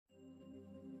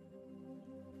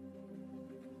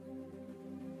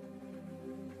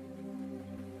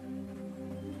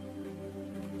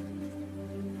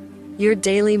Your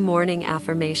Daily Morning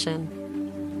Affirmation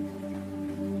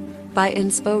by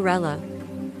Insporella.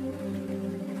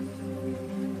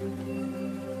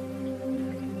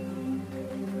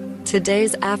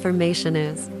 Today's affirmation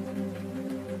is: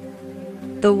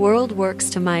 the world works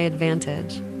to my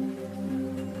advantage.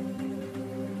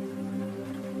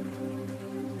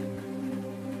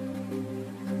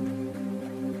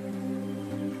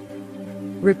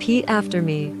 Repeat after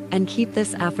me and keep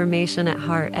this affirmation at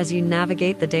heart as you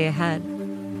navigate the day ahead.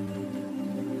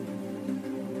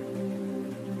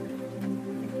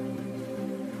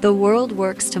 The world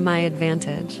works to my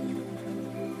advantage.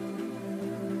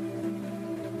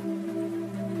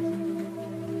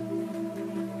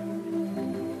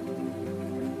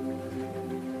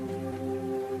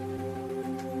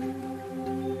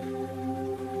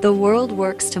 The world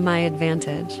works to my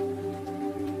advantage.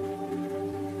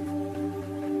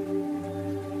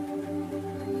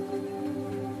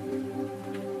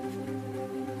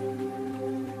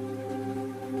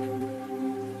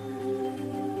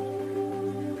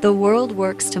 The world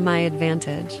works to my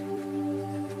advantage.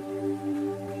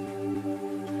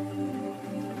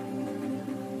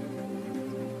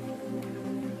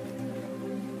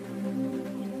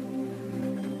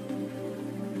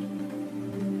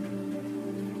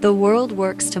 The world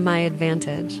works to my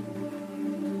advantage.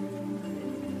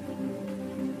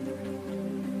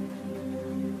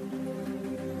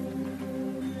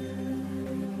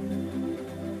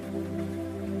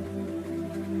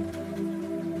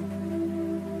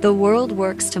 The world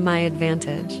works to my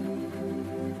advantage.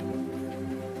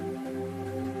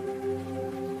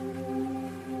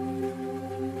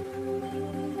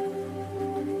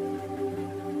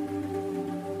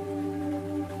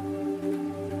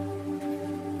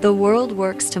 The world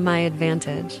works to my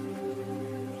advantage.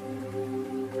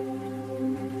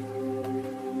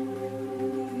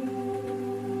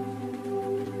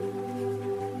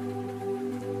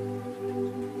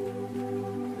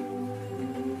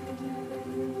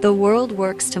 The world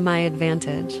works to my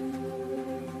advantage.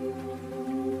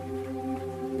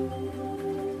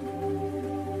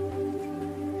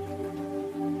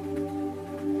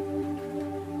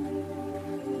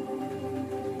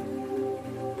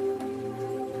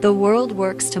 The world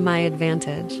works to my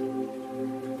advantage.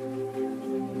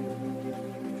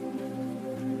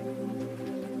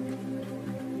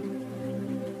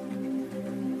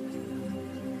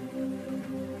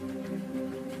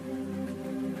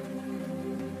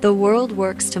 The world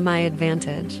works to my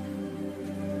advantage.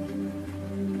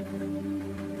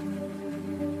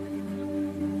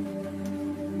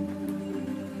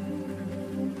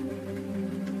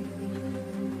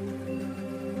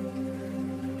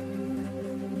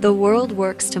 The world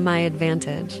works to my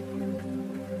advantage.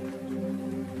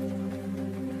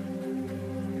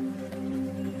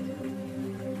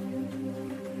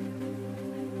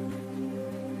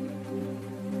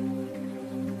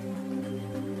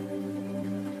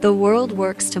 The world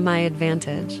works to my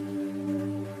advantage.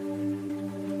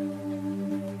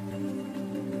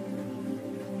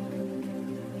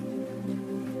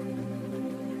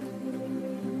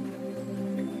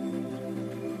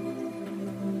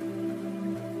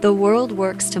 The world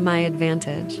works to my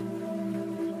advantage.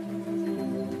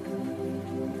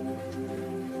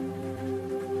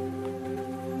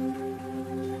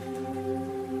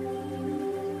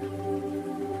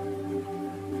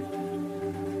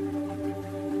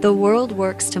 The world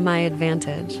works to my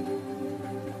advantage.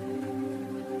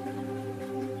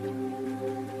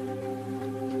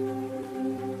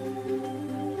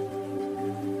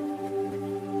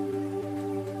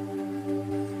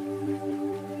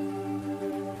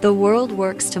 The world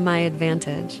works to my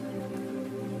advantage.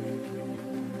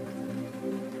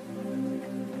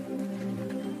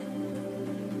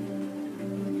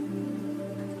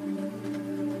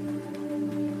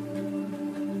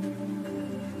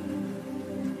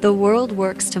 The world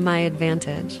works to my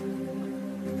advantage.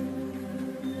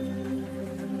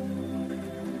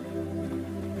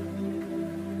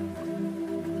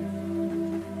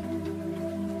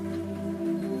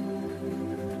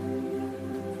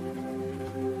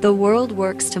 The world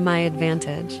works to my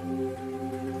advantage.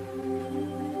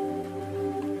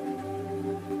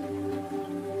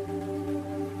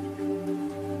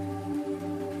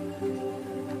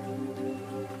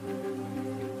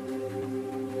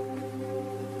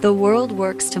 The world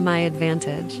works to my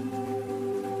advantage.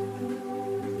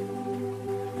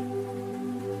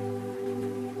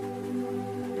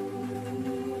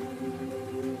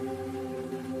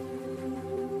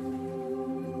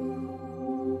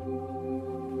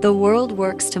 The world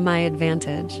works to my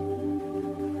advantage.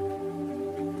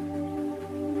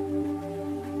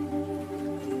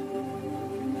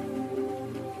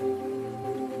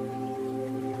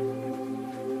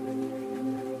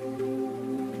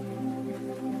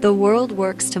 The world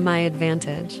works to my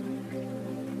advantage.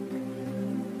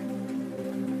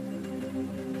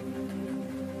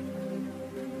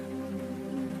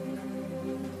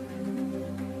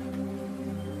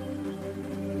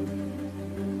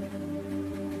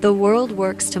 The world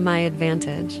works to my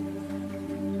advantage.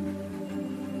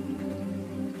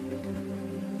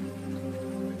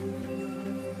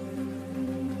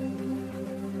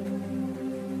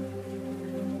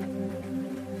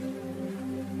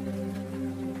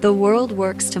 The world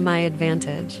works to my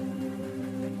advantage.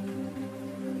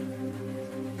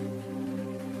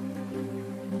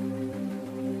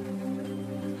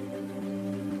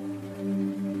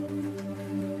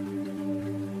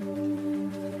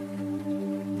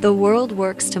 The world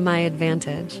works to my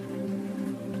advantage.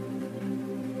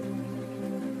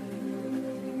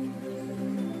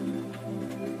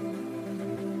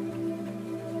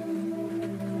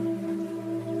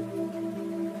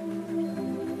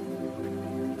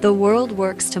 The world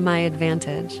works to my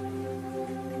advantage.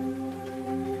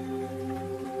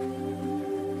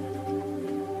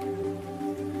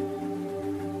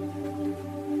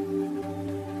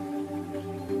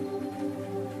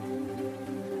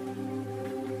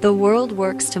 The world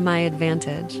works to my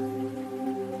advantage.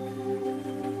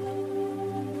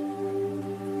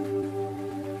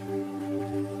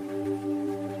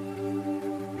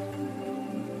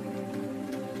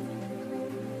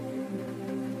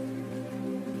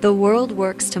 The world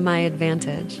works to my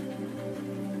advantage.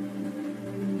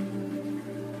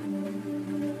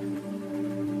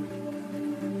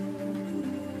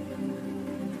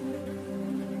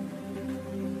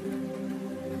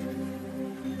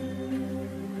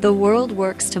 The world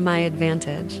works to my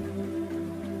advantage.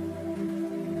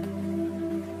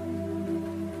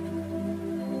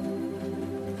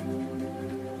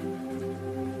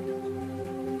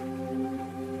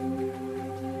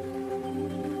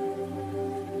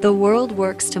 The world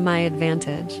works to my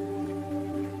advantage.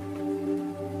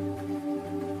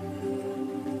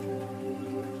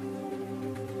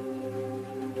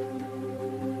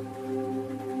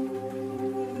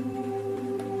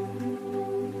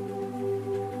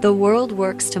 The world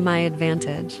works to my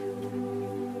advantage.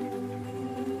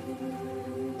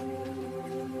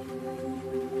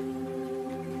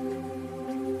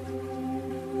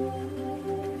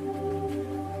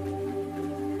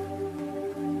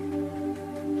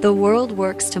 The world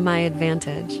works to my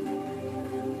advantage.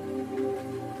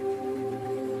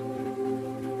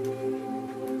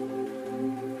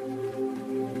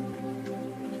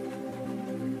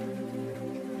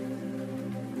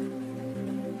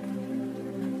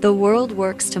 The world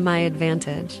works to my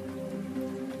advantage.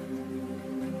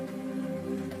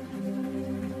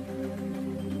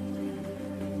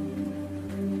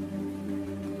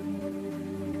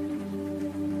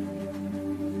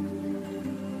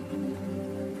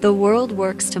 The world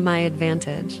works to my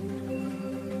advantage.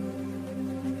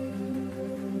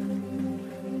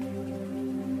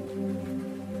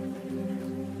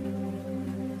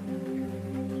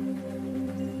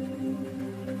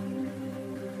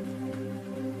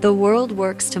 The world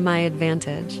works to my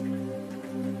advantage.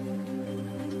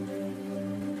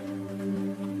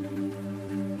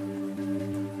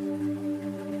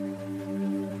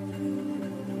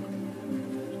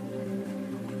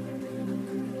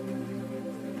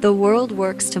 The world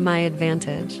works to my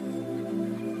advantage.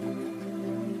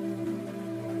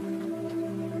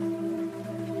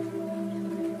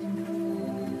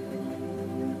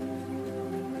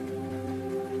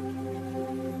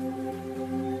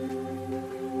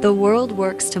 The world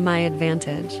works to my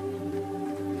advantage.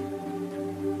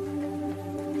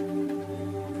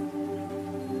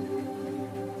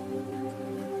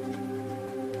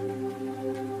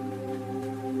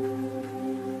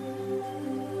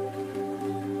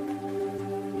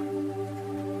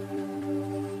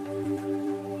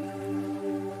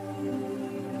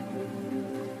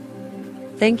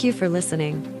 Thank you for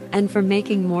listening and for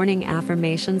making morning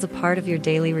affirmations a part of your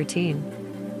daily routine.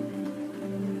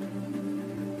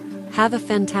 Have a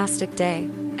fantastic day,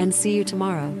 and see you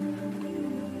tomorrow.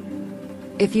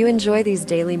 If you enjoy these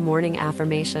daily morning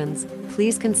affirmations,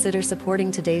 please consider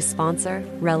supporting today's sponsor,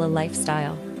 Rella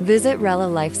Lifestyle. Visit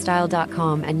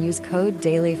rellalifestyle.com and use code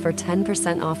DAILY for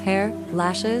 10% off hair,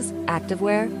 lashes,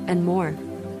 activewear, and more.